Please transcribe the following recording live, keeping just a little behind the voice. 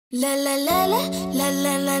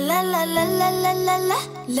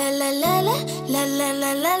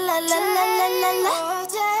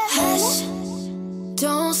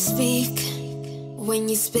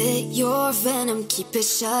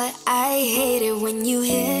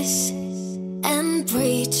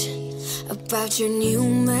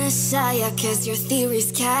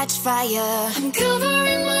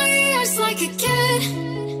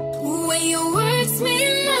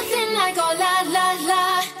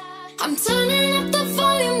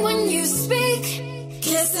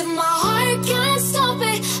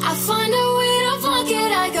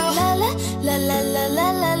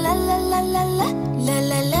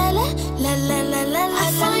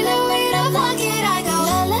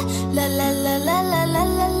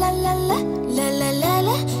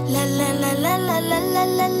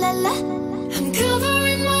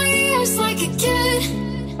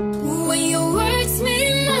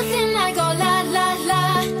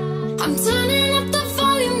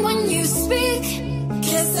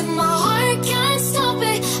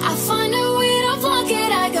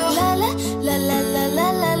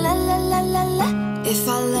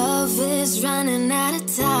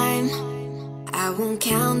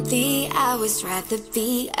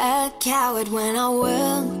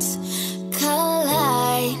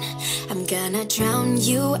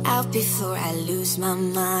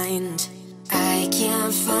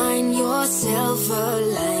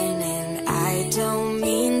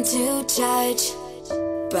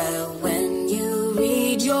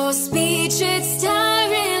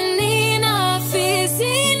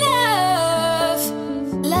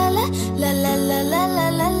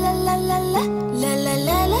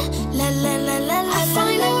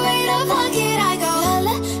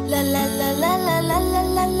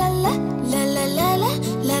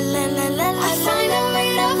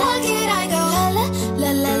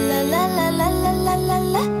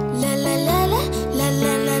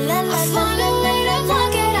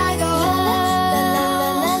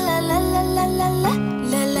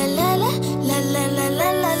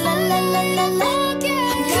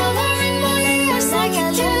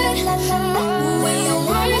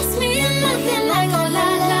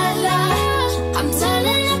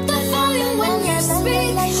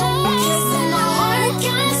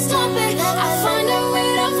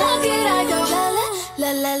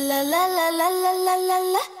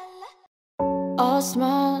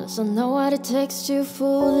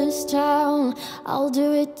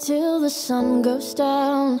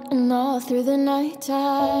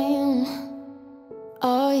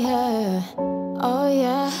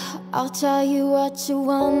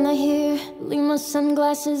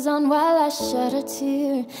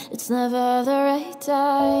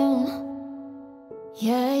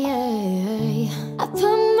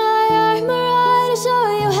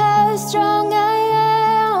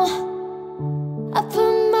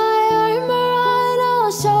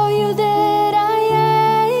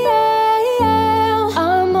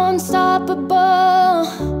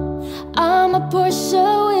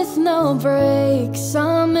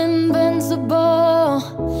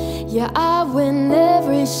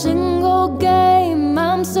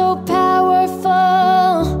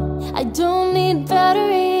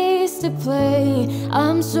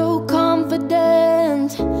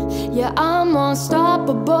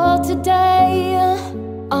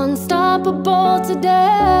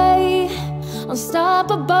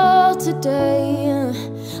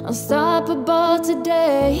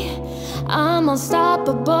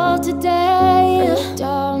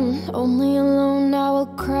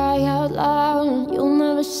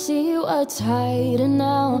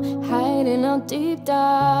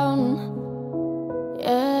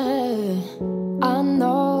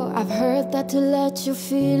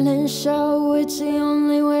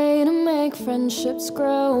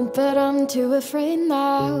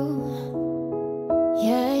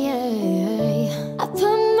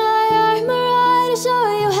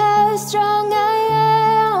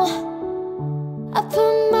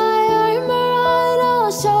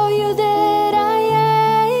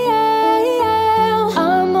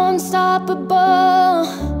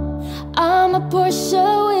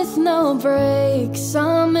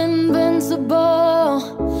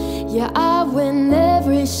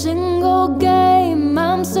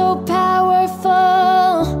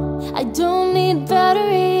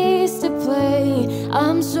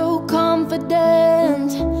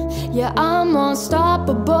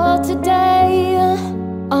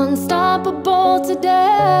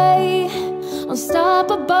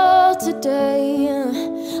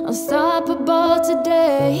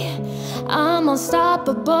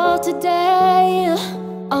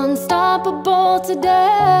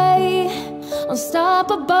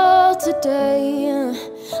unstoppable today,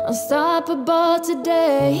 unstoppable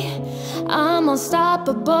today. I'm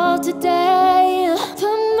unstoppable today.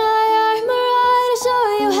 Put my armor on to show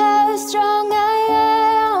you how strong I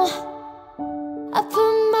am. I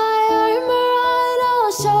put my armor on,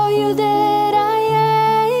 I'll show you that I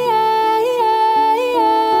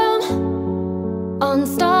am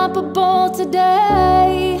unstoppable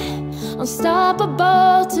today,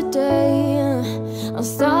 unstoppable today,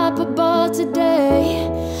 unstoppable today.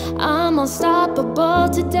 I'm unstoppable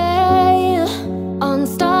today,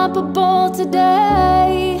 unstoppable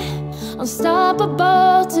today,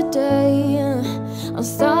 unstoppable today,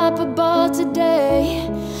 unstoppable today.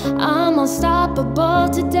 I'm unstoppable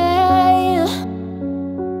today.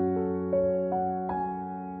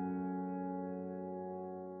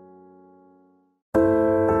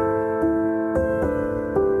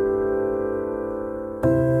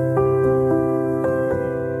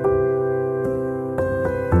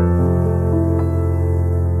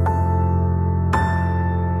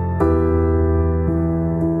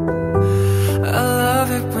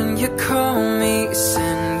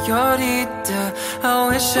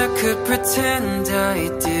 I could pretend I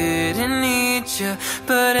didn't need you,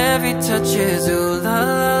 but every touch is ooh la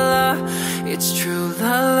la la. It's true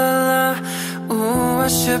la la la. Ooh, I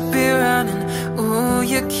should be running. Ooh,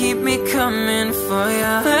 you keep me coming for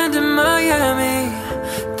ya. Land in Miami,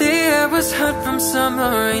 the air was hot from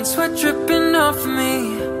summer rain, sweat dripping off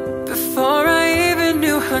me before I even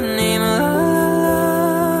knew her name. La la la.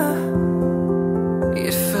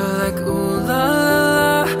 It felt like ooh la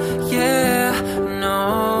la, yeah.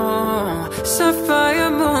 Sapphire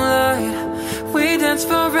moonlight, we danced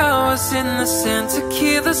for hours in the sand to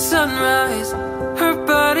keep the sunrise. Her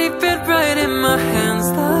body fit right in my hands.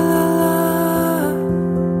 La la la.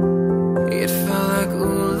 It felt like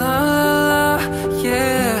ooh la la,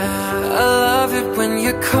 yeah. I love it when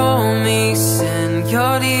you call me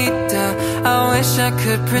señorita. I wish I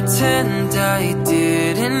could pretend I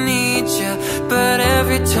didn't need you, but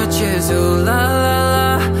every touch is ooh la la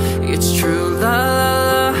la. It's true la la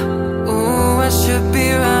la. Ooh, I should be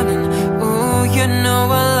running. Ooh, you know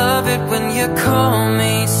I love it when you call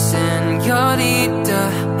me señorita.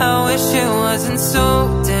 I wish it wasn't so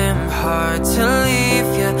damn hard to leave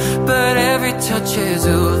you, but every touch is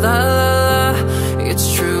ooh la la la. It's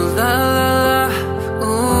true la la la.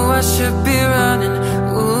 Ooh, I should be running.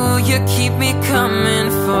 Ooh, you keep me coming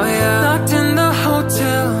for ya. Locked in the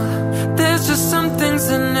hotel, there's just some things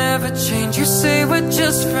that never change. You say we're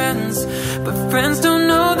just friends, but friends don't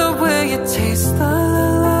know the way you taste. La la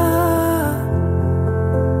la.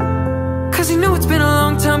 Cause you know it's been a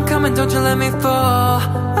long time coming, don't you let me fall.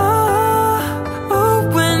 Oh, oh,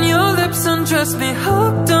 when your lips undress me,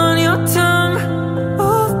 hooked on your tongue.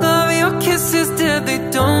 Oh, love, your kisses dead, they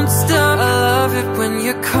don't stop. I love it when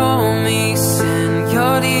you call me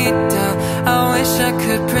señorita. I wish I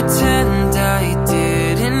could pretend I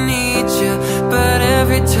didn't need you, but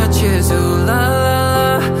every touch is ooh la la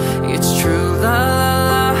la. It's true la la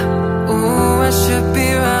la. Ooh, I should be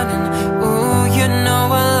running. Ooh, you know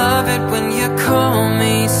I love it when you call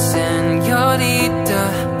me señorita.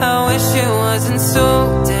 I wish it wasn't so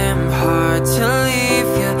damn hard to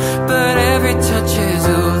leave you, but every touch is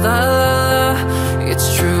ooh la la la. It's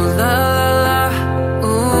true la la la.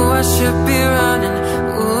 Ooh, I should be running.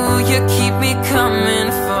 Ooh, you keep me coming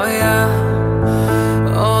for ya.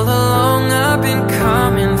 All along I've been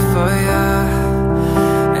coming for ya,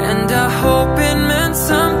 and I hope it meant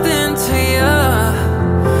something to ya.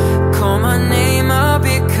 Call my name, I'll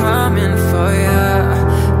be coming for ya,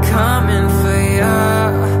 coming for ya,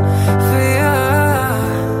 for ya,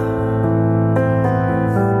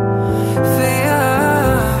 for ya.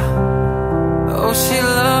 Oh, she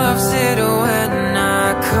loves it when I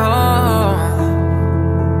call.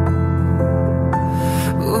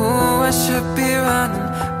 Ooh, I should be running.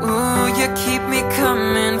 Ooh, you keep me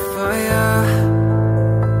coming for ya.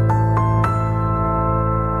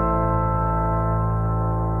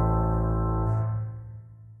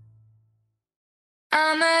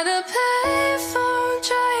 I'm at a payphone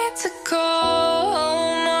trying to call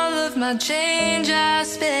home. All of my change I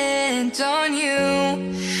spent on you.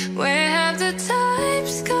 Where have the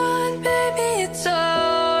times gone, baby? It's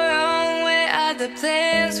all wrong. Where are the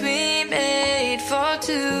plans we made for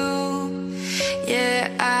two? Yeah,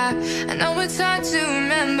 I know it's hard to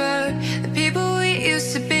remember the people we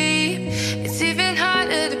used to be. It's even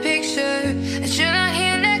harder to picture that you're not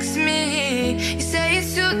here next to me. You say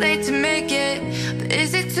it's too late to make it, but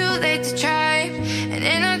is it too late to try? And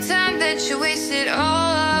in our time that you wasted,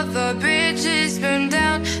 all of our bridges burned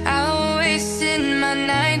down. I wasted my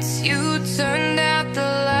nights, you turned out the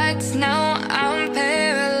lights. Now I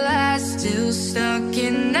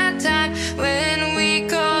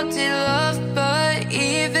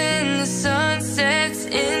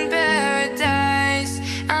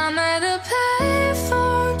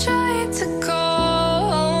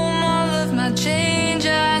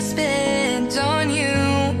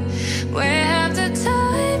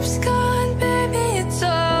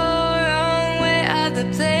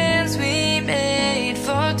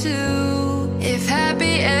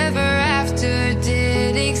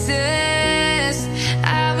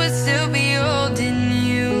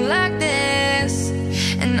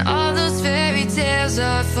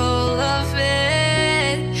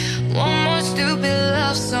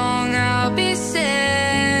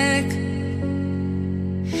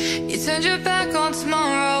turned your back on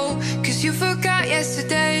tomorrow, 'cause you forgot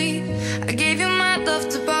yesterday. I gave you my love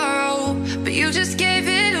to borrow, but you just gave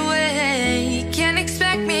it away. You can't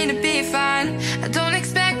expect me to be fine, I don't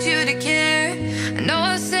expect you to care. I know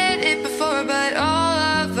I said it before, but all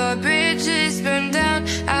of our bridges burned down.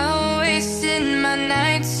 I wasted my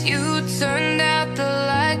nights, you turned out the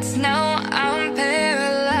lights. Now I'm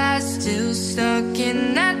paralyzed, still stuck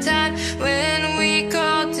in that time when we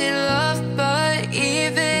called it love. But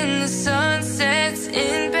even the sun sets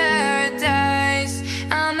in paradise.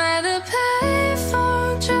 I'm at a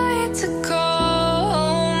payphone trying to call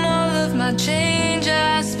home. All of my change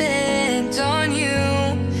I spent on you.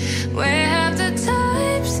 Where have the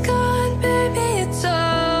times gone, baby? It's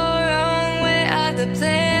all wrong. Where are the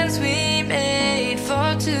plans we made for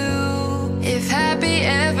two? If happy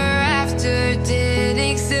ever after did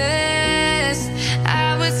exist, I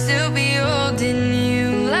would still be holding you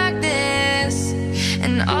like this.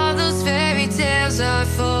 And all those fairy tales are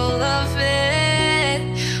full of it.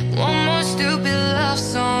 One more stupid love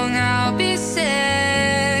song, I'll be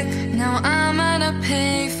sick. Now I'm at a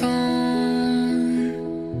payphone.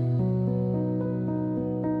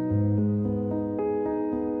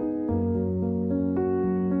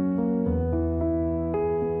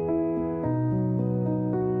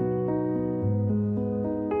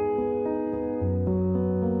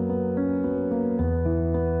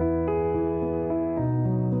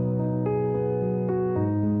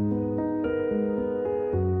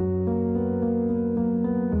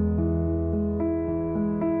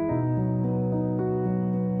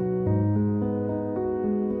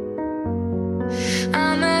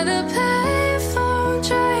 I'm at a payphone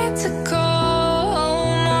trying to call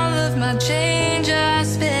home. All of my change I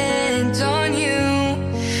spent on you.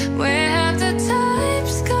 Where have the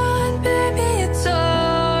times gone, baby? It's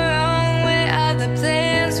all wrong. Where are the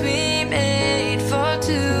plans we made for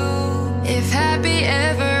two? If happy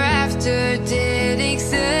ever after did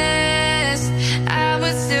exist, I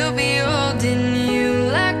would still be holding you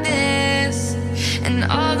like this. And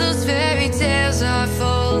all those fairy tales are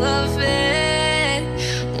full of it.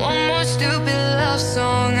 One more stupid love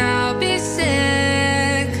song, I'll be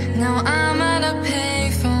sick. Now I'm at a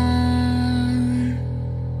payphone.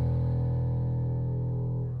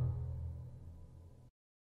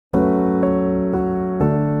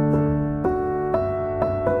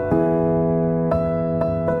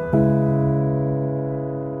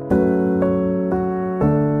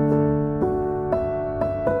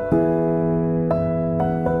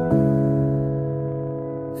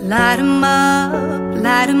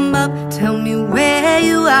 Light 'em up, tell me where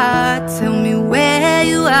you are, tell me where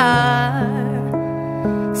you are.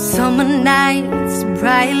 Summer nights,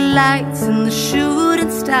 bright lights and the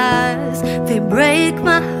shooting stars, they break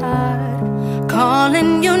my heart.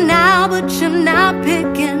 Calling you now, but you're not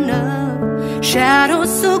picking up.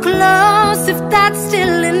 Shadows so close, if that's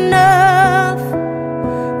still enough.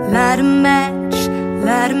 Light a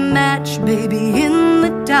match, baby, in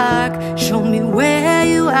the dark. Show me where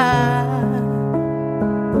you are.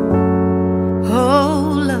 Oh,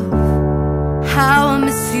 love, how I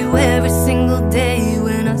miss you every single day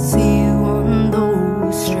when I see you on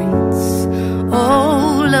those streets.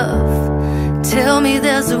 Oh, love, tell me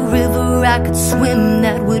there's a river I could swim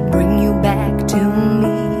that would bring you back to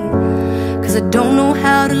me. 'Cause I don't know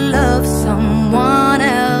how to love someone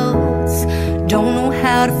else, don't know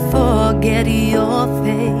how to forget your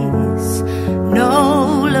face. No,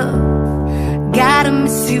 love, gotta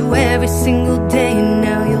miss you every single day.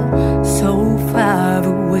 Now you're so far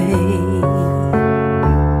away.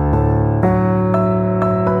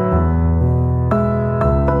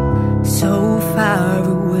 So far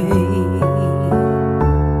away.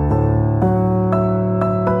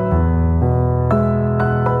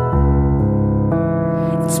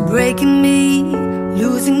 It's breaking me,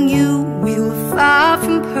 losing you. We were far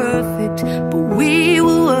from perfect, but we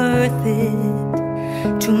were worth it.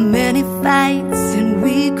 Too many fights and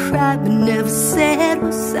we cried, but never said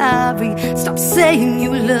we're sorry. Stop saying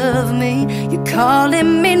you love me, you're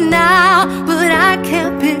calling me now, but I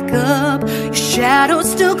can't pick up. Your shadow's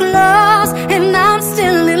still close and I'm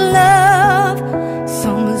still in love.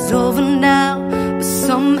 Summer's over now, but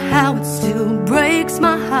somehow it still breaks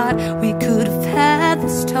my heart. We could have had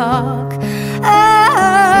this talk.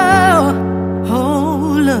 Oh,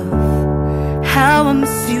 love, how I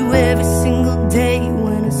miss you every single day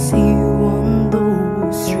when I see you on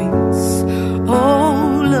those streets. Oh,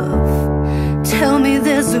 love, tell me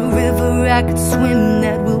there's a river I could swim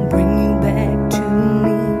that will bring you back to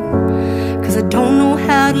me. 'Cause I don't know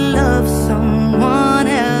how to love someone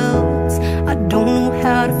else, I don't know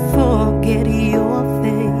how to forget your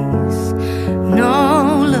face. No,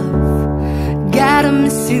 love, Gotta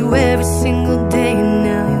miss you every single day, and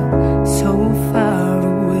now you're so far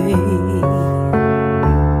away.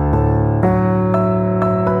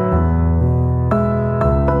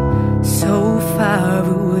 So far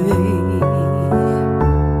away.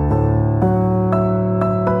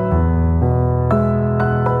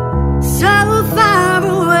 So far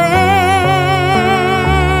away.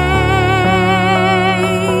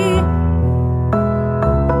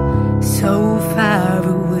 So far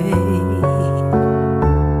away.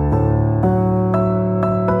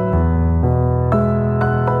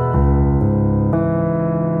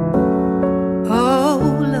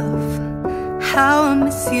 How I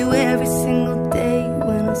miss you every single day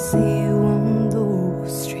when I see you on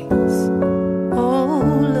those streets. Oh,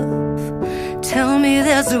 love, tell me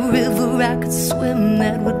there's a river I could swim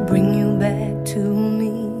that would bring you back to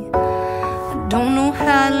me. I don't know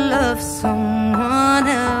how to love someone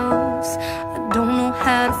else. I don't know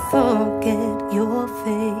how to forget your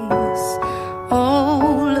face.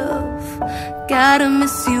 Oh, love, gotta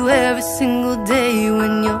miss you every single day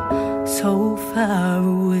when you're so far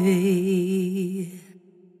away.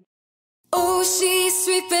 Oh, she's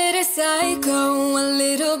sweet but a psycho, a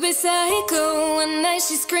little bit psycho. One night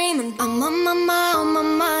she's screaming, I'm on my mind, on my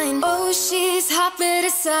mind. Oh, she's hot but a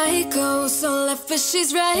psycho, so left but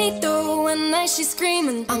she's right though. One night she's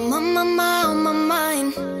screaming, I'm on my mind, on my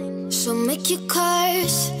mind. She'll make you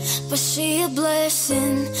curse, but she a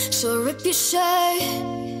blessing. She'll rip your shirt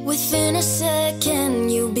within a second.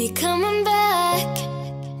 You'll be coming back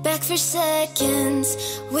for seconds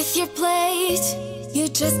with your plate. You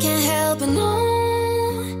just can't help it, no,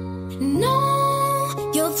 no.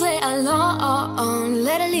 You'll play along,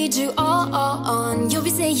 let her lead you on. You'll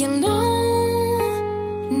be saying no,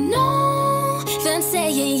 no, then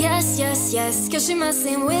saying yes, yes, yes, cause she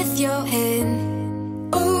messing with your head.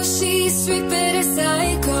 Oh, she's sweet but a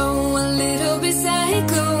psycho, a little bit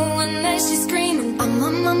psycho. One night she's screaming, I'm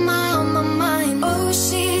on my mind, on my mind. Oh,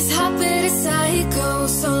 she's hot but a psycho,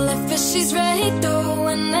 so left but she's right though.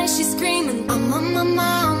 One night she's screaming, I'm on my mind,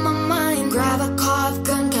 on my mind. Grab a cough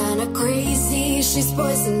gun, kinda crazy. She's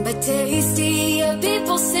poison but tasty. Yeah,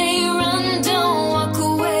 people say run, don't walk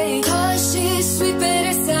away. Cause she's sweet but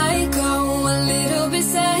a psycho, a little bit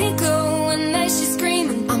psycho. One night she's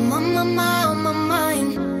screaming, I'm on my mind, on my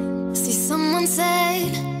mind. See, someone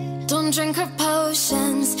said, don't drink her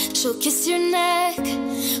potions. She'll kiss your neck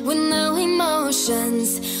with no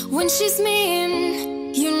emotions. When she's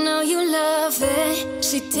mean, you know you love it.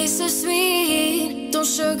 She tastes so sweet, don't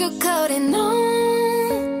sugarcoat it, no,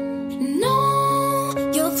 no.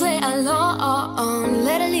 You'll play along,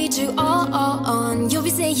 let her lead you on. You'll be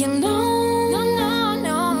saying no, no, no,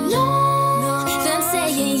 no, no, then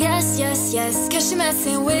saying yes, yes, yes, cause she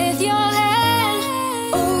messing with your head.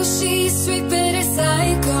 Oh, she's sweet but a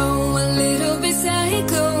psycho, a little bit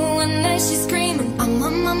psycho. One night she's screaming, I'm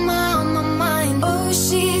on my mind, on my mind. Oh,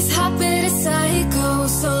 she's hot but a psycho,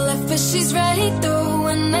 so left but she's right though.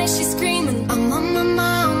 One night she's screaming, I'm on my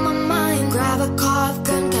mind, on my mind. Grab a cough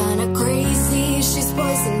gun, kinda crazy. She's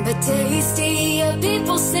poison but tasty. Yeah,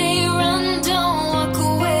 people say run, don't walk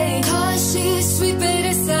away. Cause she's sweet but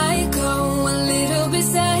a psycho, a little bit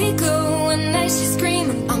psycho. One night she's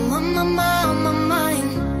screaming, I'm on my mind, on my mind.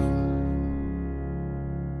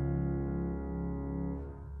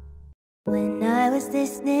 When I was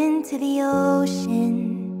listening to the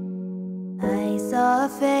ocean, I saw a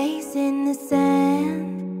face in the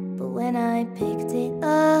sand. But when I picked it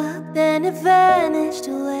up, then it vanished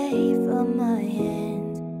away from my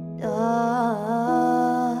hand.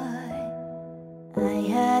 Oh, I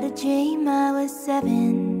had a dream I was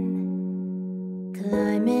 7,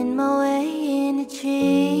 climbing my way in a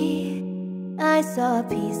tree. I saw a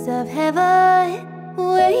piece of heaven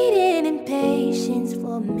waiting in patience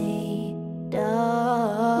for me.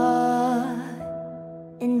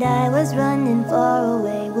 And I was running far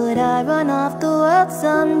away. Would I run off the world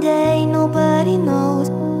someday? Nobody knows,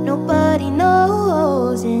 nobody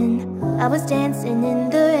knows. And I was dancing in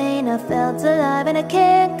the rain. I felt alive and I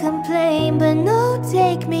can't complain. But no,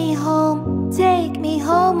 take me home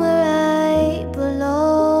where I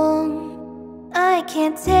belong. I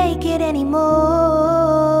can't take it anymore.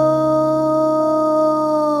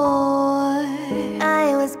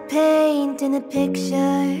 I was painting a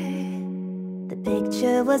picture. The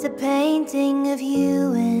picture was a painting of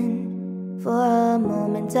you, and for a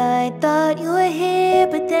moment I thought you were here,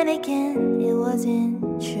 but then again it wasn't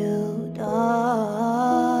true,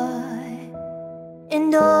 darling.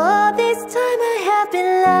 And all this time I have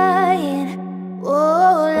been lying,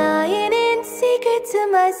 oh, lying in secret to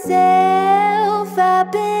myself. I've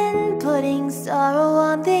been putting sorrow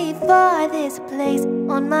on the farthest place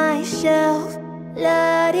on my shelf.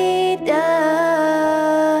 la-dee-da.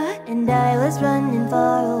 And I was running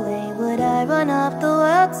far away. Would I run off the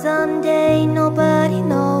world someday? Nobody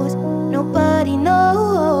knows, nobody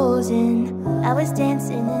knows. And I was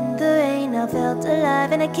dancing in the rain. I felt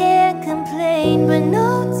alive and I can't complain. But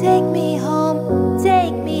no, take me home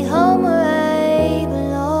where I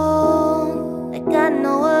belong. I got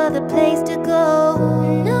no other place to go.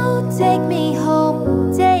 No, take me home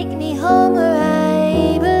where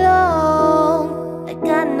I belong. I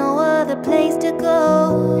got no other place to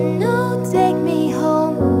go. No, take me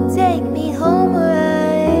home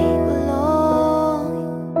where I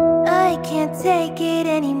belong. I can't take it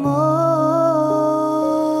anymore.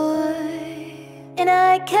 And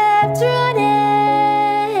I kept running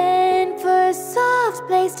for a soft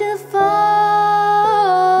place to fall.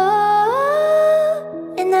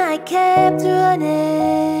 And I kept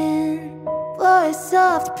running for a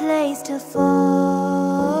soft place to fall.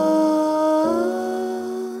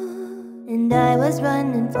 And I was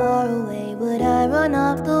running far away. Would I run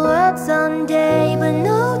off the world someday? But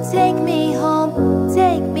no, take me home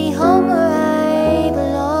where I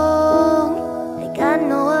belong. I got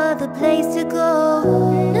no other place to go.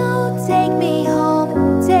 No, take me home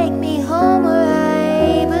where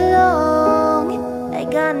I belong. I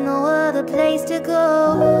got no other place to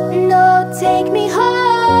go. No, take me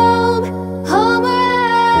home where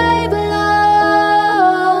I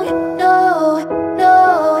belong.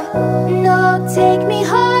 No, take me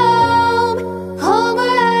home where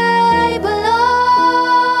I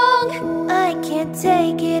belong. I can't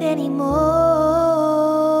take it anymore.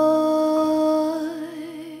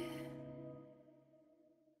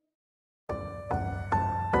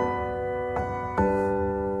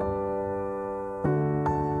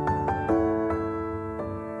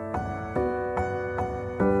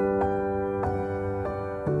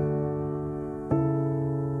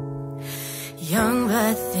 Young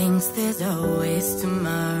blood thinks there's always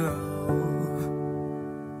tomorrow.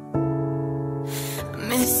 I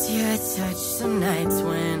miss your touch some nights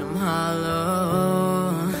when I'm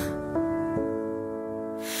hollow.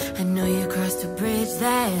 I know you crossed a bridge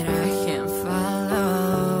that I can't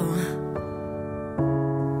follow.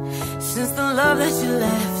 Since the love that you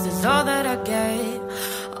left is all that I get,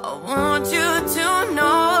 I want you to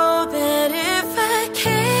know that if I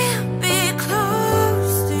can't be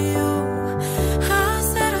close to you, I'll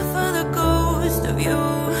settle for the ghost of you.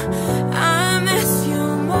 I miss you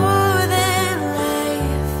more than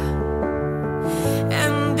life.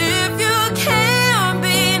 And if you can't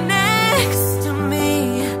be next to me,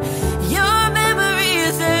 your memory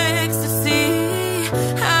is ecstasy.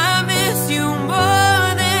 I miss you more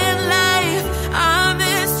than life. I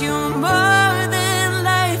miss you more than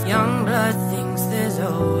life. Young blood thinks there's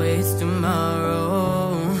always tomorrow.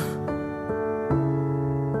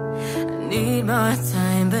 I need more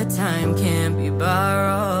time, but time can't be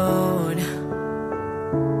borrowed.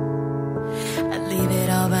 I'd leave it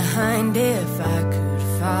all behind if I could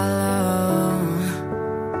follow.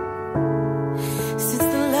 Since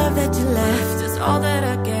the love that you left is all that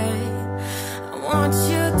I get, I want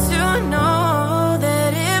you to know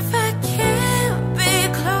that if I can't be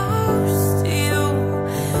close to you,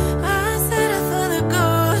 I settle for the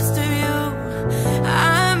ghost of you. I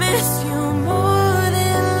miss you more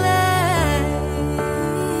than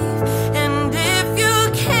life. And if you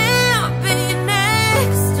can't be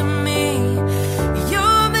next to me,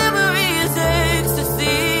 your memory is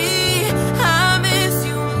ecstasy. I miss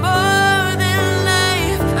you more than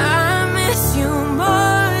life. I miss you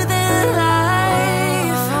more than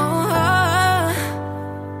life. Oh,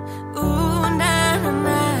 ooh, na na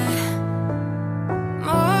na,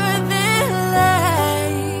 more than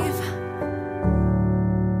life.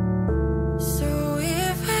 So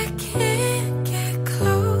if I can't get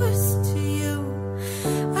close to you,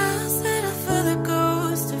 I'll settle for the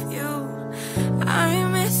ghost of you. I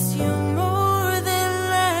miss you more than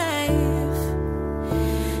life.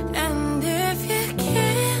 And if you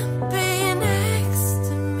can't be next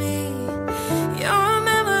to me, your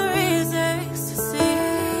memory is ecstasy.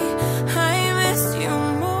 I miss you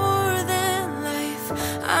more than life.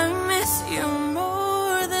 I miss you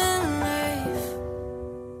more than life.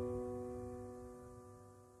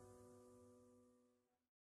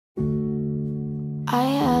 I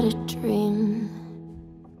had a dream.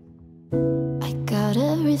 I got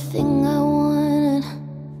everything I wanted.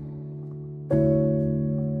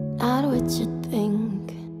 Not what you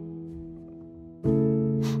think.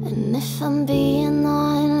 And if I'm being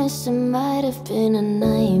honest, it might have been a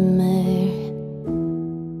nightmare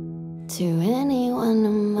to anyone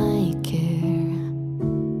who might care.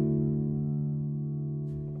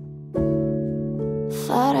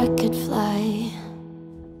 Thought I could fly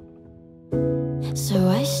So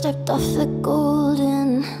I stepped off the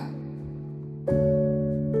golden.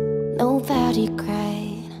 Nobody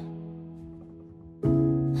cried.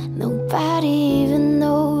 Nobody even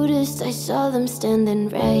noticed. I saw them standing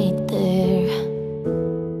right there.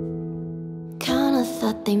 Kinda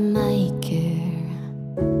thought they might care.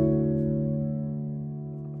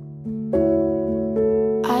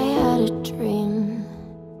 I had a dream.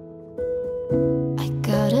 I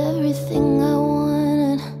got everything I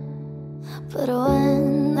wanted, but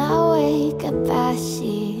when I wake up I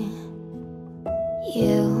see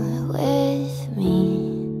you with me.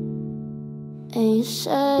 And you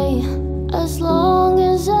say, as long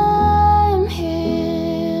as I'm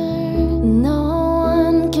here, no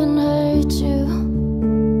one can hurt you.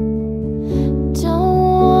 Don't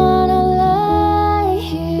wanna lie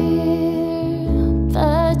here,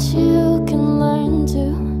 but you can learn to.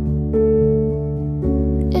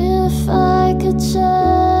 If I could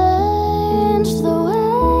change the way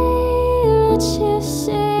that you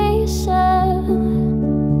see yourself,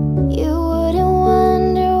 you wouldn't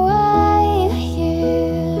wonder why you're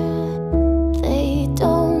here. They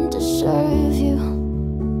don't deserve you.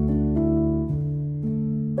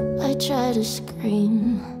 I tried to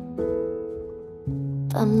scream,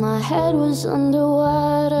 but my head was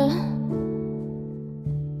underwater.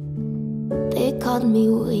 They called me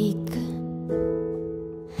weak,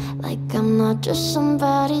 like I'm not just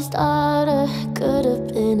somebody's daughter. Could have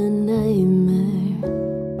been a nightmare,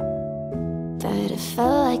 but it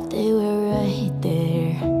felt like they were right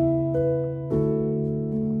there.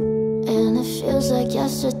 And it feels like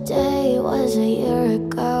yesterday was a year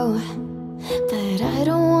ago, but I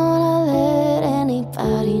don't wanna let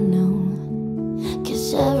anybody know,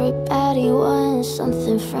 'cause everybody wants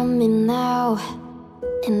something from me now,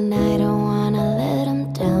 and I don't wanna let them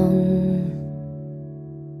down.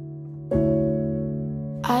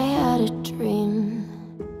 I had a dream.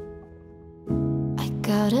 I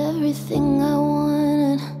got everything I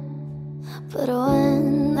wanted, but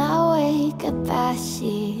when I wake up I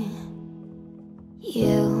see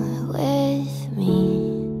you with me.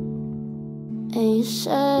 And you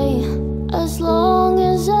say, as long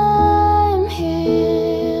as I'm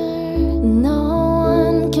here, no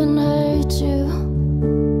one can hurt you.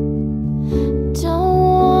 Don't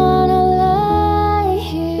wanna lie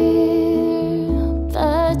here,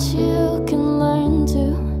 but you can learn to.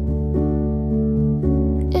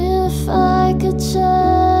 If I could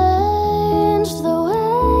change the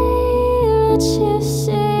way that you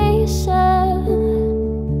see yourself,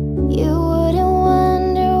 you wouldn't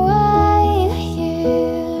wonder why you're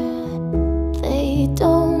here. They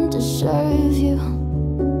don't deserve you.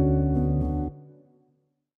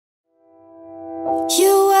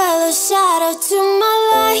 You were the shadow to my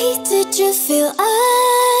light. Did you feel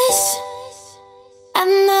us?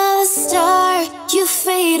 Another star, you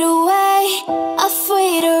fade away.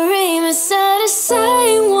 Afraid to dream instead of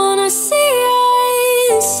saying, wanna see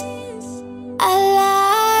us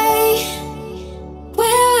alive.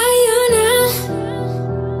 Where are you now?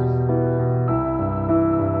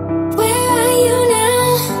 Where are you now?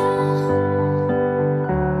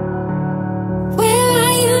 Where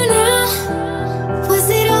are you now? Was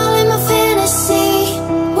it all in my fantasy?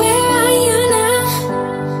 Where are you now?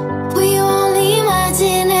 Were you only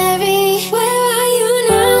imaginary? Where are you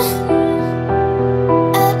now?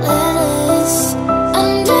 Atlantis,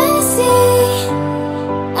 under the sea,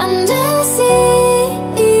 under the sea.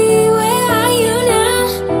 Where are you now?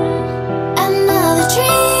 Another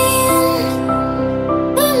dream.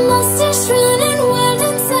 The monster's running wild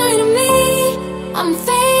inside of me. I'm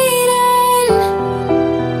fading.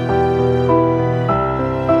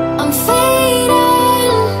 I'm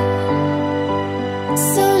fading.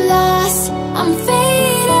 So lost. I'm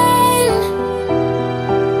fading.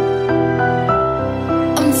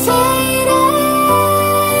 I'm fading.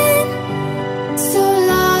 So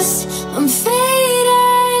lost. I'm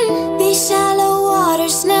fading. These shallow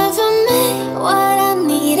waters never meant what I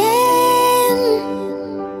needed.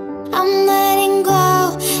 I'm letting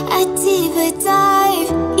go, a deeper dive,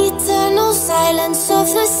 eternal silence of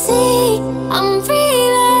the sea. I'm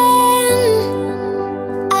breathing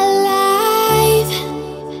alive.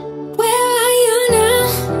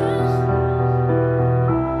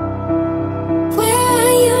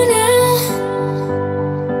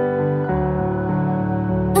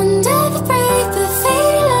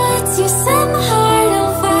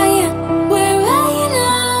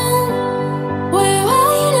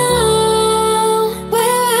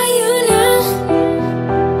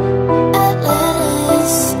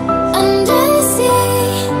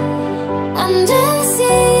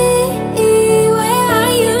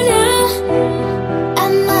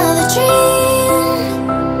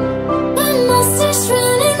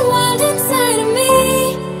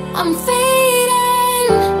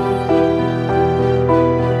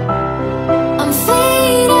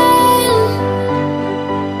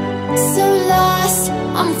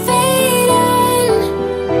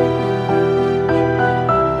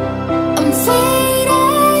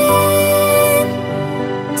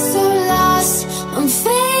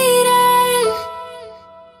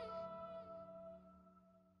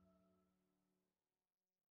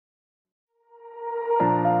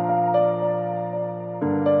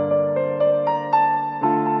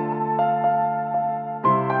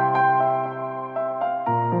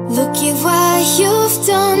 Look at what you've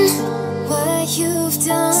done, what you've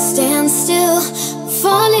done. Stand still,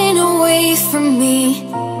 falling away from me.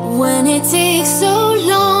 When it takes so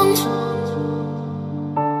long,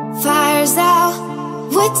 fire's out,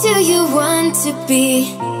 what do you want to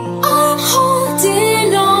be? I'm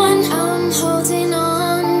holding on, I'm holding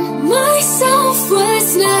on. Myself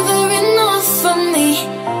was never enough for me.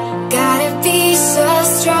 Gotta be so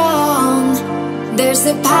strong. There's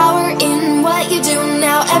the power in what you do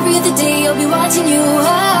now. Every other day I'll be watching you.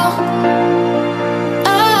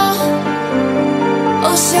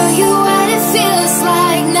 I'll show you what it feels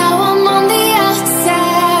like. Now I'm on the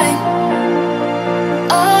outside.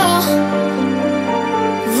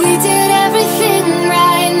 We did everything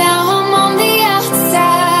right. Now I'm on the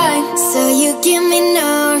outside. So you give me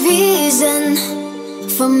no reason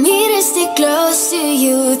for me to stay close to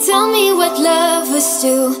you. Tell me what love was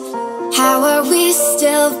to. How are we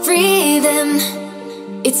still breathing?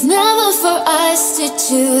 It's never for us to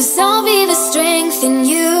choose. I'll be the strength in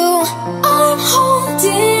you. I'm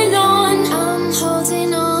holding on, I'm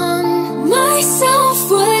holding on.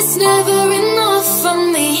 Myself was never enough for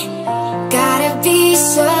me. Gotta be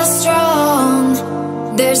so strong.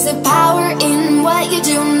 There's the power in what you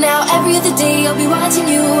do now. Every other day I'll be watching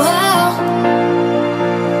you.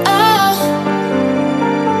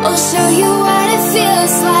 I'll show you what it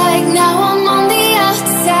feels like. Now I'm on the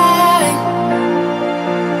outside.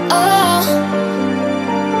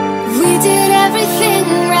 We did everything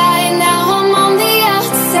right. Now I'm on the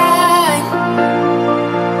outside.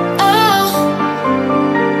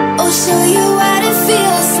 I'll show you what it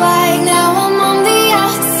feels like. Now I'm on the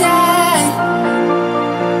outside.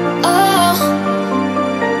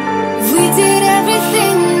 We did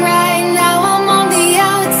everything right. Now I'm on the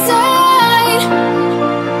outside.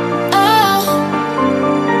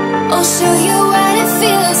 I'll show you what it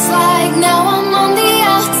feels like. Now I'm on the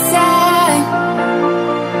outside.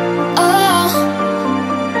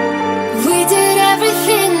 We did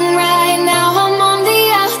everything right. Now I'm on the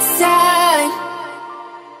outside.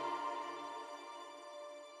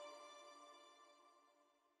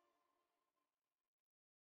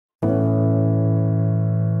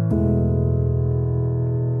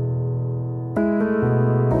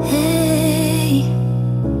 Hey,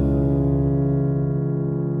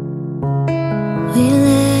 we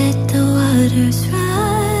let the waters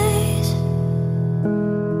rise.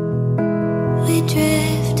 We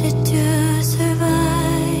drifted to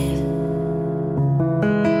survive.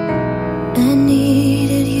 I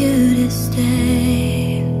needed you to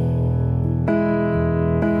stay,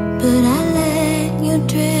 but I let you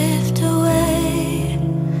drift away.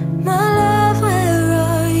 My love, where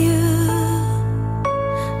are you?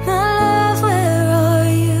 My love, where are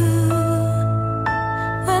you?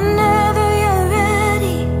 Whenever you're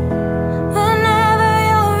ready, whenever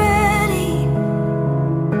you're ready,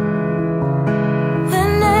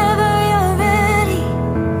 whenever you're ready,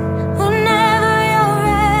 whenever you're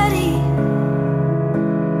ready.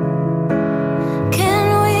 Can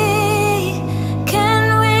we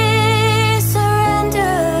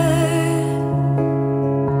surrender?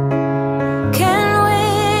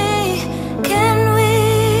 Can we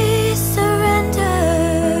surrender?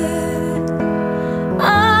 I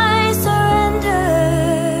surrender.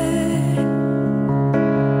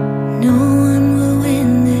 No one will win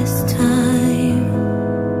this time.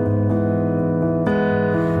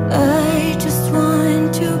 I just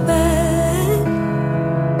want you back.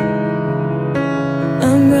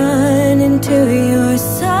 I'm running to your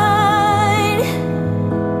side,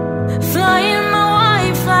 flying my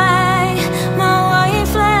white flag, my white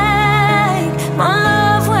flag. My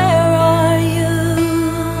love, where are you?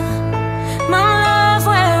 My love,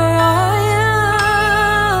 where are you?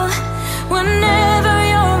 Whenever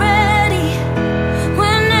you're ready,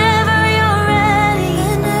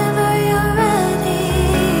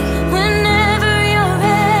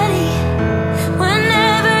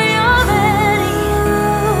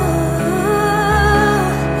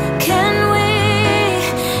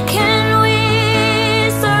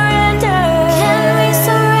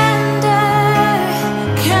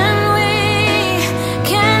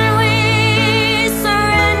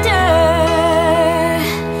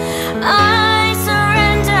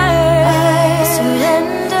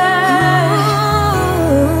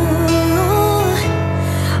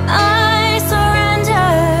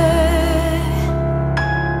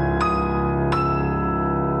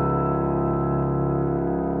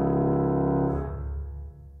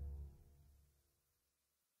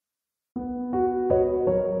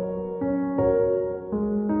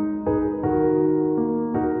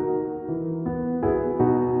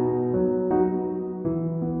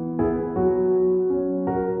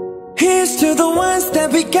 Here's to the ones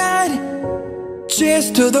that we got. Cheers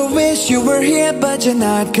to the wish you were here but you're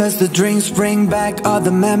not. Cause the drinks bring back all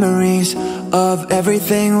the memories of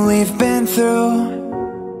everything we've been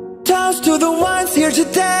through. Toast to the ones here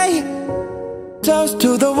today. Toast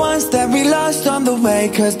to the ones that we lost on the way.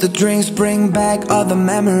 Cause the drinks bring back all the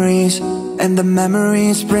memories, and the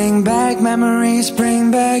memories bring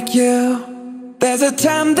back you. There's a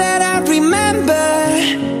time that I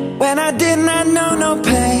remember when I did not know no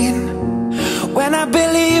pain, when I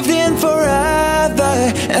believed in forever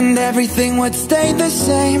and everything would stay the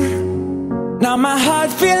same. Now my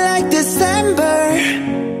heart feel like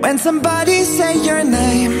December when somebody say your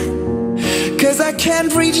name. Cause I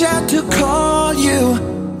can't reach out to call you,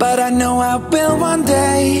 but I know I will one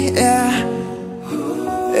day, yeah.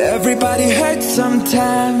 Everybody hurts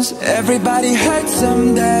sometimes, everybody hurts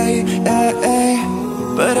someday, yeah, yeah.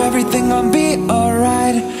 But everything gon' be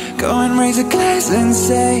alright. Go and raise a glass and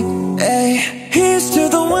say, hey. Here's to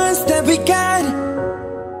the ones that we got.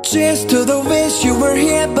 Cheers to the wish you were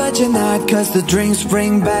here but you're not. Cause the drinks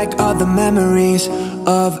bring back all the memories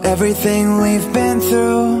of everything we've been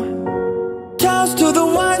through. Toast to the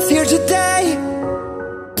ones here today.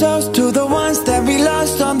 Toast to the ones that we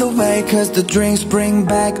lost on the way. Cause the drinks bring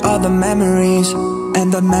back all the memories,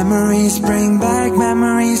 and the memories bring back you.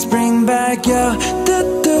 Memories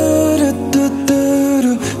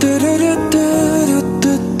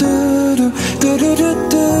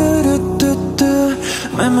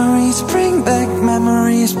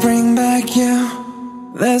bring back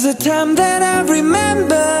you. There's a time that I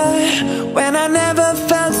remember when I never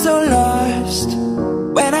felt so lost,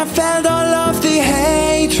 when I felt all of the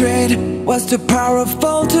hatred was too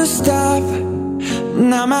powerful to stop.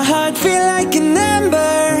 Now my heart feel like an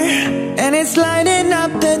ember, and it's lighting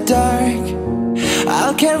up the dark.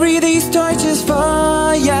 I'll carry these torches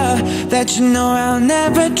for ya, that you know I'll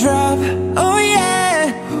never drop. Oh yeah.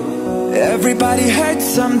 Everybody hurts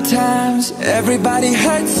sometimes, everybody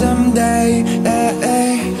hurts someday, eh,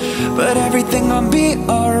 eh. But everything gon' be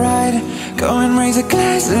alright. Go and raise a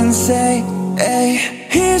glass and say, hey.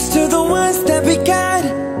 Here's to the ones that we got.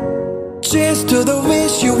 Cheers to the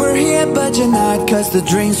wish you were here but you're not. Cause the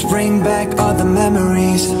drinks bring back all the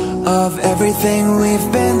memories of everything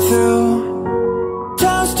we've been through.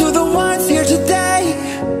 Toast to the ones here today.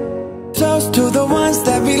 Toast to the ones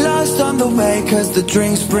that we lost on the way. Cause the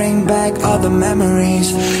drinks bring back all the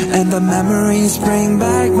memories, and the memories bring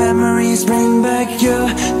back you. Memories bring back you.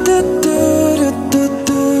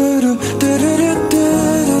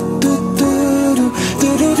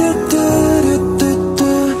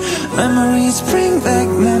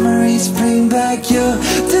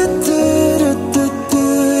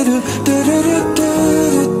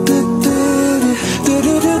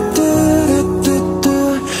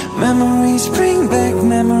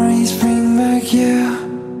 Memories bring back you.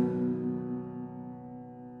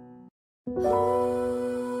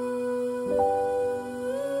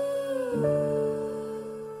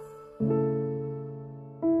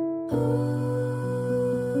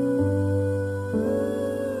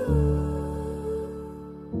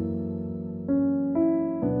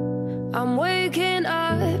 I'm waking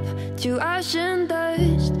up to ash and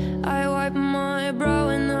dust. I wipe my brow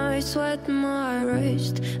and I sweat my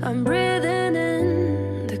wrist. I'm breathing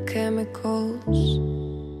in the chemicals.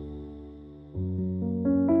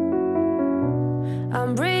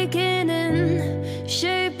 I'm breaking in,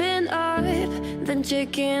 shaping up, then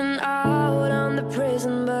checking out on the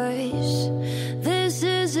prison bus. This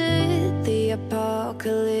is it, the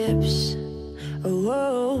apocalypse.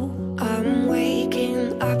 Oh, I'm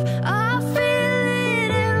waking up. I feel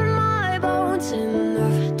it in my bones,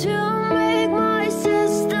 enough to make my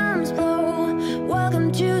systems blow.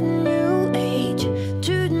 Welcome to the new age,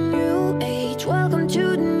 to the new age. Welcome to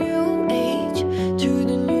the new age, to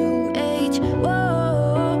the new age.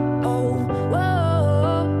 Whoa, oh,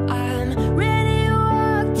 whoa, I'm ready to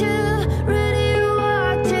walk to, ready to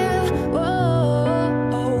walk to. Whoa,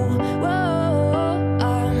 oh, whoa,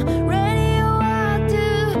 I'm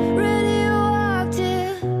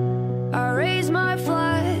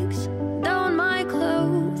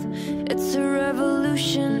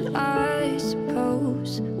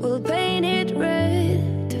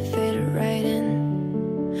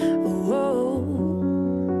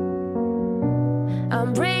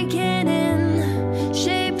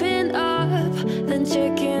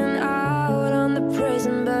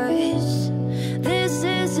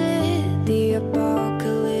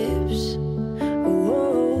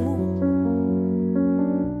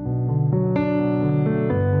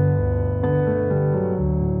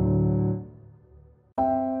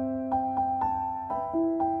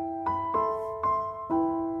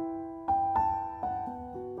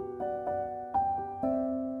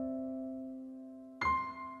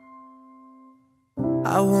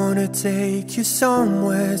I wanna take you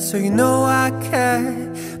somewhere so you know I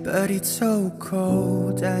care, but it's so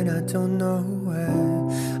cold and I don't know where.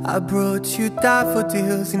 I brought you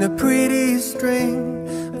daffodils in a pretty string,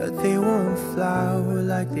 but they won't flower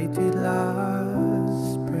like they did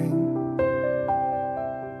last spring.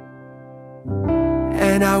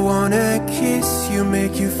 And I wanna kiss you,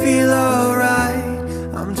 make you feel alright.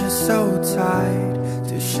 I'm just so tired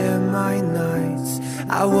to share my nights.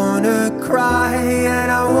 I wanna cry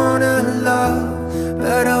and I wanna love,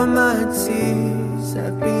 but all my tears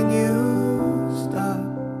have been used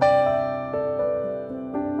up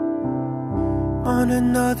on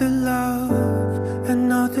another love,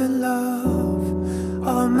 another love.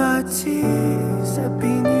 All my tears have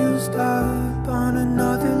been used up on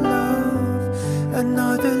another love,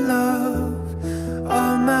 another love.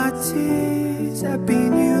 All my tears have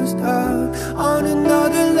been used up on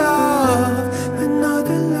another love,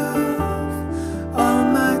 another love. All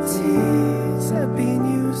my tears have been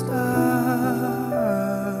used up.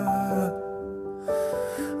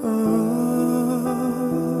 Oh.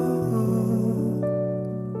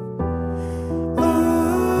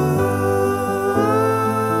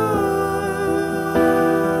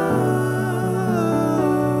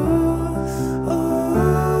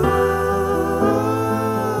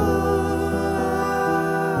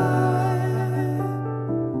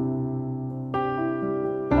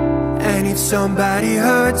 If somebody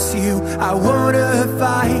hurts you, I wanna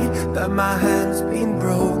fight, but my hand's been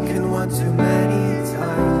broken one too many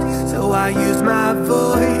times. So I use my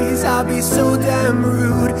voice, I'll be so damn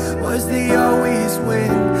rude. Words they always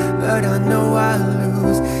win, but I know I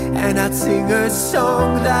lose. And I'd sing a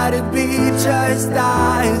song that'd be just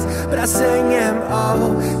eyes, but I sang them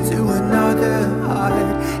all to another heart.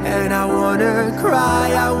 And I wanna cry,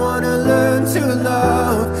 I wanna learn to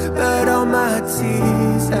love, but all my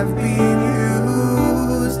tears have been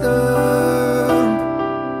used up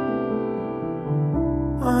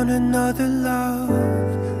on another love,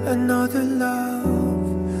 another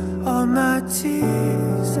love. All my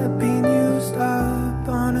tears have been used up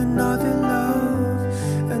on another love,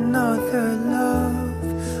 another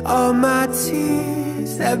love. All my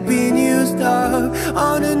tears have been used up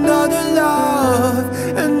on another love,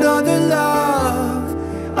 another love.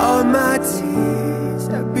 All my tears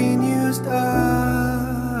have been used up.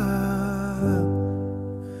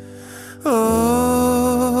 Oh.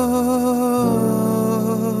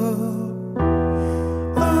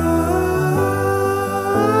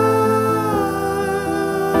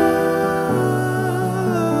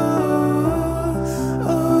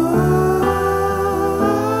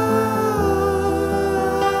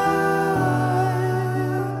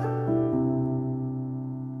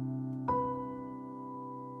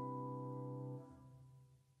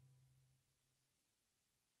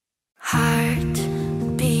 Heart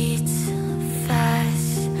beats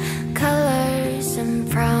fast, colors and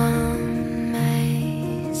promises.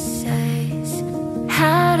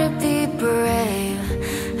 How to be brave?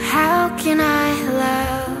 How can I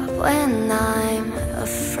love when I'm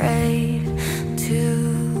afraid to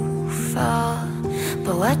fall?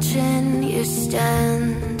 But watching you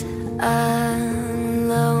stand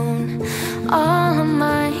alone, all of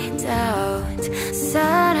my doubt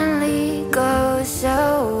suddenly goes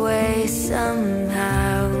away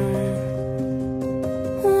somehow.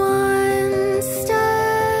 One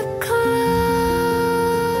step closer.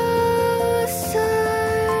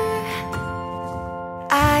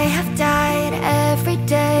 I have died every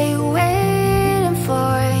day waiting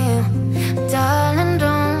for you. Darling,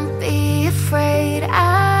 don't be afraid.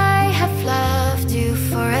 I have loved you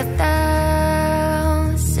for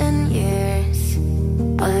 1,000 years.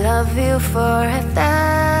 I'll love you for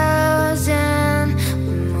 1,000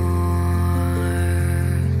 more.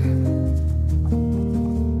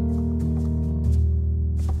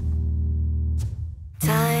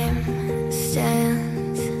 Time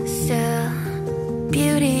stands still,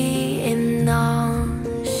 beauty in all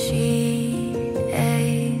she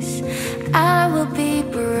is. I will be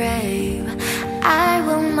brave, I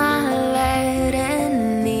will not let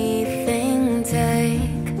anything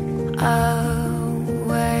take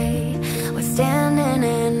away what's standing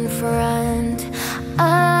in front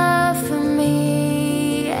of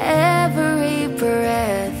me. Every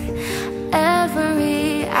breath,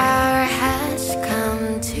 every hour has come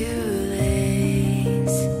to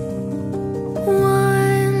this.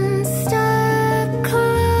 One step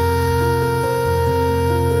closer.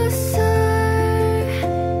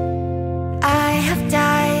 I have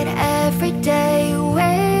died every day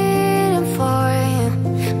waiting for you.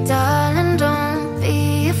 Darling, don't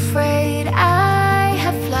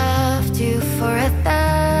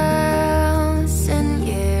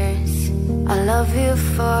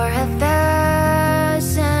for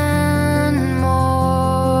 1,000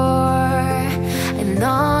 more. And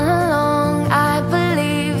all along I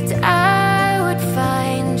believed I would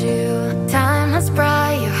find you. Time has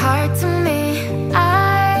brought your heart to me. I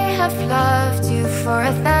have loved you for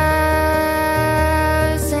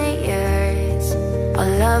 1,000 years.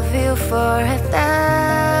 I'll love you for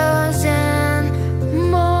 1,000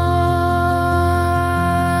 more.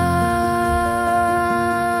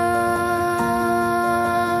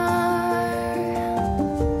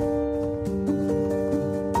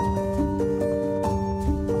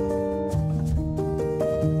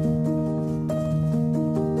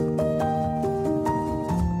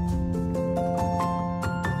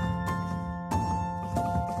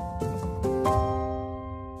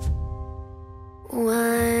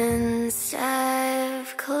 One step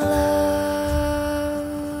closer.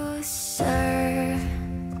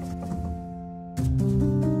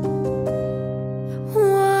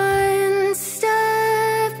 One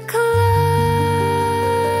step closer.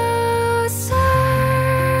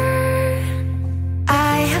 I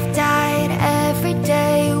have died every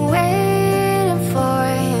day waiting for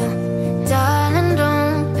you. Darling,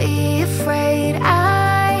 don't be afraid.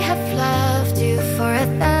 I have loved you for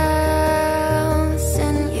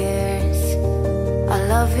 1,000 years. I'll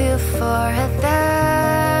love you for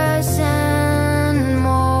 1,000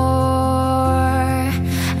 more.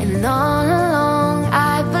 And all along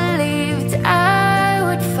I believed I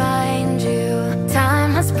would find you.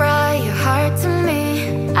 Time has brought your heart to me.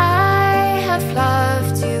 I have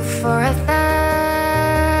loved you for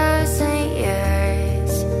 1,000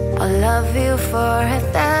 years. I'll love you for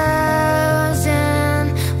 1,000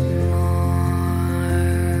 more.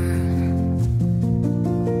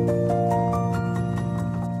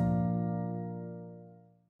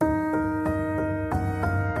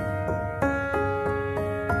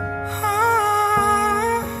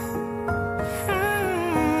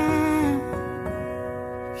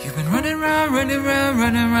 You've been running round, running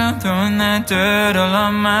round, throwing that dirt all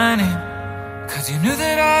on my name. 'Cause you knew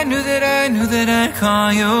that I'd call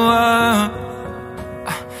you up.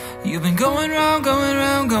 You've been going round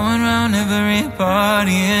every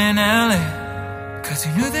party in LA. 'Cause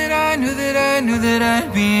you knew that I'd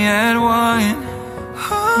be at one.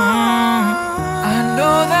 I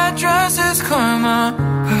know that dress is karma,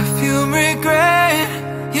 perfume regret.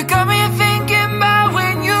 You got me thinking about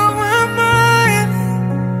when you were mine.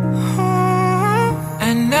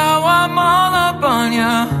 And now I'm all up on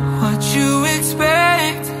ya. What you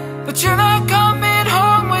expect? But you're not coming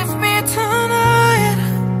home with me tonight.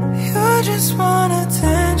 You just want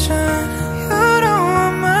attention. You don't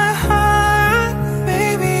want my heart.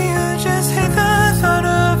 Baby, you just hate the thought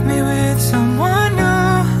of me with someone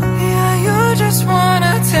new. Yeah, you just want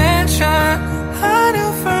attention. I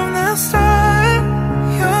knew from the start.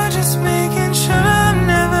 You're just making sure I'm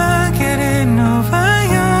never getting over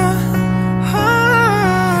you.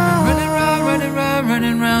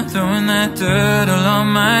 Running round, throwing that dirt all on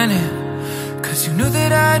my name. 'Cause you knew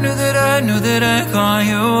that I'd call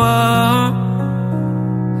you up.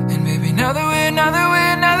 And baby, now that we're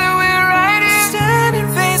right here, standing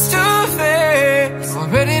face to face, you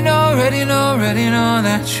already know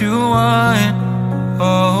that you want.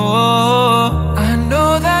 Oh, I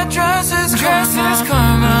know that dress is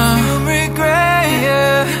karma, you regret.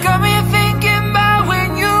 Yeah, you got me thinking about when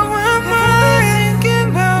you were mine.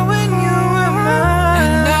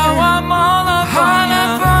 And now I'm all up on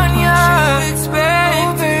ya. What you expect?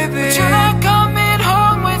 Oh, baby, but you're not coming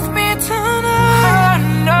home with me tonight.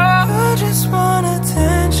 No, you just want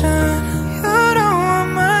attention. You don't want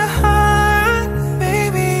my heart.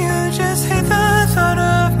 Baby, you just hate the thought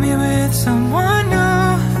of me with someone new.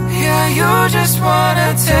 Yeah, you just want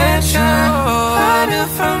attention. I knew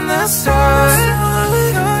from the start.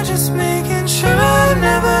 You're just making sure I'm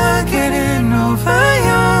never getting over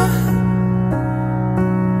you.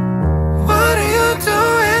 What are you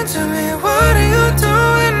doing to me? What are you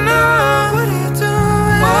doing now? What are you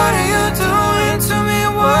doing? What are you doing to me?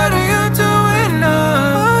 What are you doing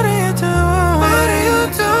now? What are you doing? What are you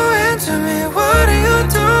doing to me? What are you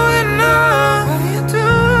doing now? What are you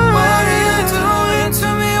doing? What are you doing to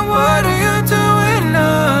me? What are you doing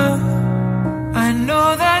now? I know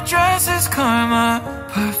that dress is karma,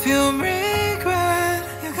 perfume regret.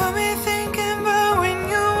 You got me thinking about when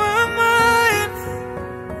you were mine.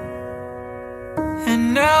 And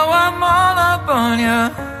now I'm all up on ya.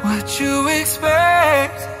 What you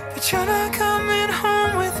expect? But you're not coming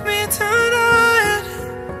home with me tonight.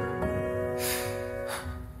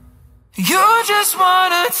 You just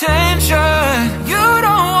want attention. You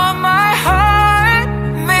don't want my heart.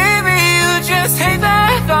 Maybe you just hate the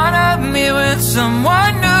thought of me with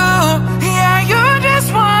someone new. Yeah, you just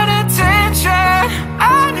want attention.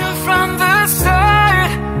 I knew from the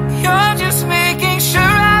start. You're just making sure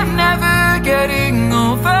I'm never getting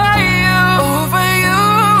over you, over you.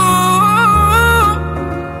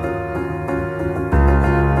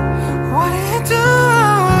 What are you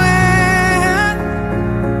doing?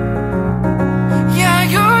 Yeah,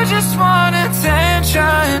 you just want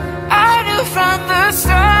attention. I knew from the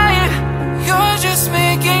start. You're just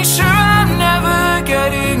making sure I'm never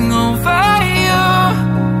getting over you.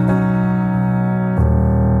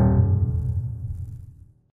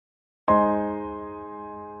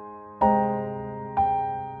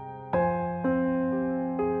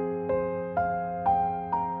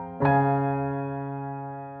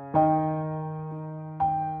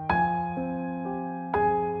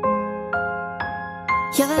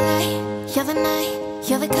 You're the light, you're the night,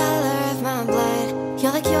 you're the color of my blood.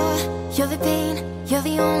 You're the cure, you're the pain, you're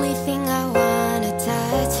the only thing I wanna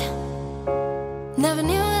touch. Never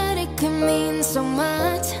knew that it could mean so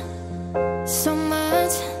much, so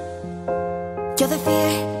much. You're the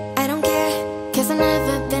fear, I don't care, 'cause I've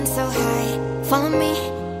never been so high. Follow me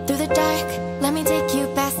through the dark, let me take you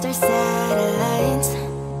past our satellites.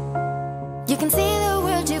 You can see the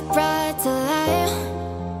world you brought to life.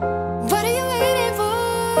 What are you waiting for?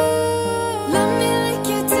 Let me like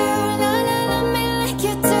you do, la la, let me like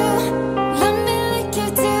you do. Let me like you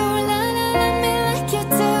do, la la, let me like you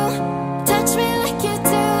do. Touch me like you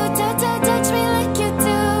do, touch me like you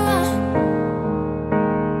do.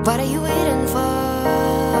 What are you waiting for?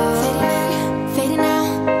 Fading in, fading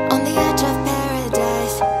out, on the edge of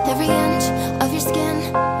paradise. Every inch of your skin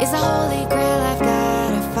is a holy grail I've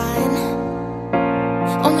gotta find.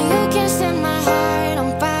 Only you can set my heart on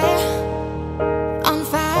fire, on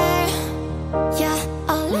fire. Yeah,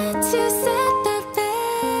 I'll let you set the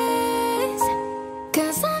pace,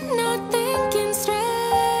 'cause I'm not thinking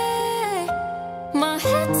straight. My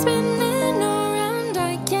head's spinning around,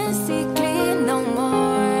 I can't see clear no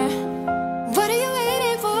more. What are you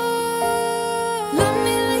waiting for? Let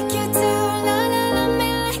me like you do, la la, let me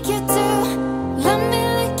like you do. Let me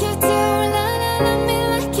like you do, la la, let me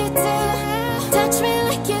like you do. Touch me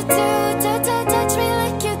like you do, touch me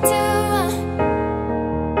like you do.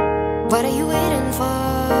 What are you waiting for?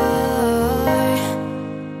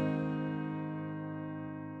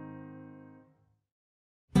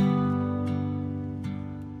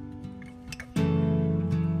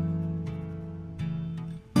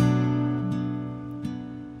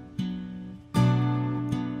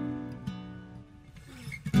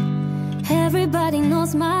 Everybody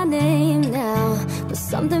knows my name now, but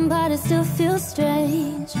something about it still feels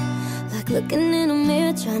strange. Like looking in a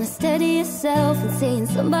mirror, trying to steady yourself and seeing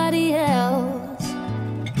somebody else.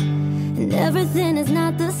 And everything is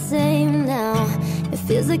not the same now. It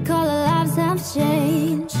feels like all our lives have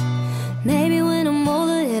changed. Maybe when I'm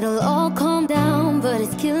older it'll all calm down, but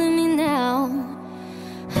it's killing me now.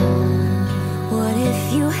 What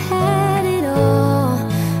if you had it all,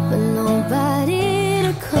 but nobody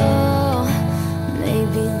to call?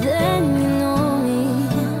 Maybe then you know me.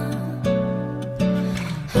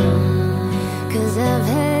 'Cause I've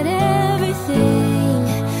had everything,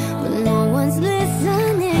 but no one's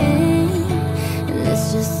listening, and it's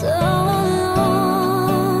just so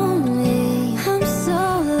lonely. I'm so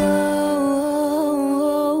lonely,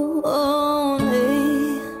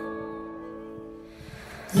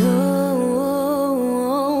 lonely.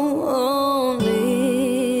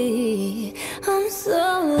 I'm so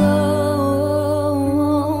lonely,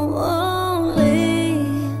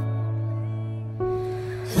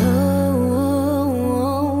 lonely.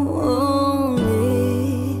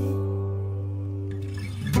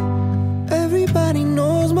 Everybody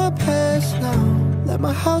knows my past now, that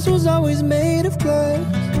my house was always made of glass.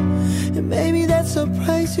 And maybe that's the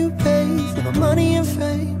price you pay for the money and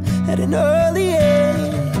fame at an early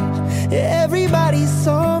age. Everybody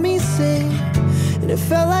saw me sing, and it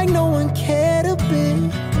felt like no one cared a bit.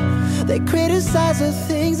 They criticized the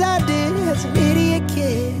things I did as an idiot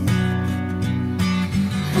kid.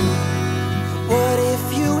 What if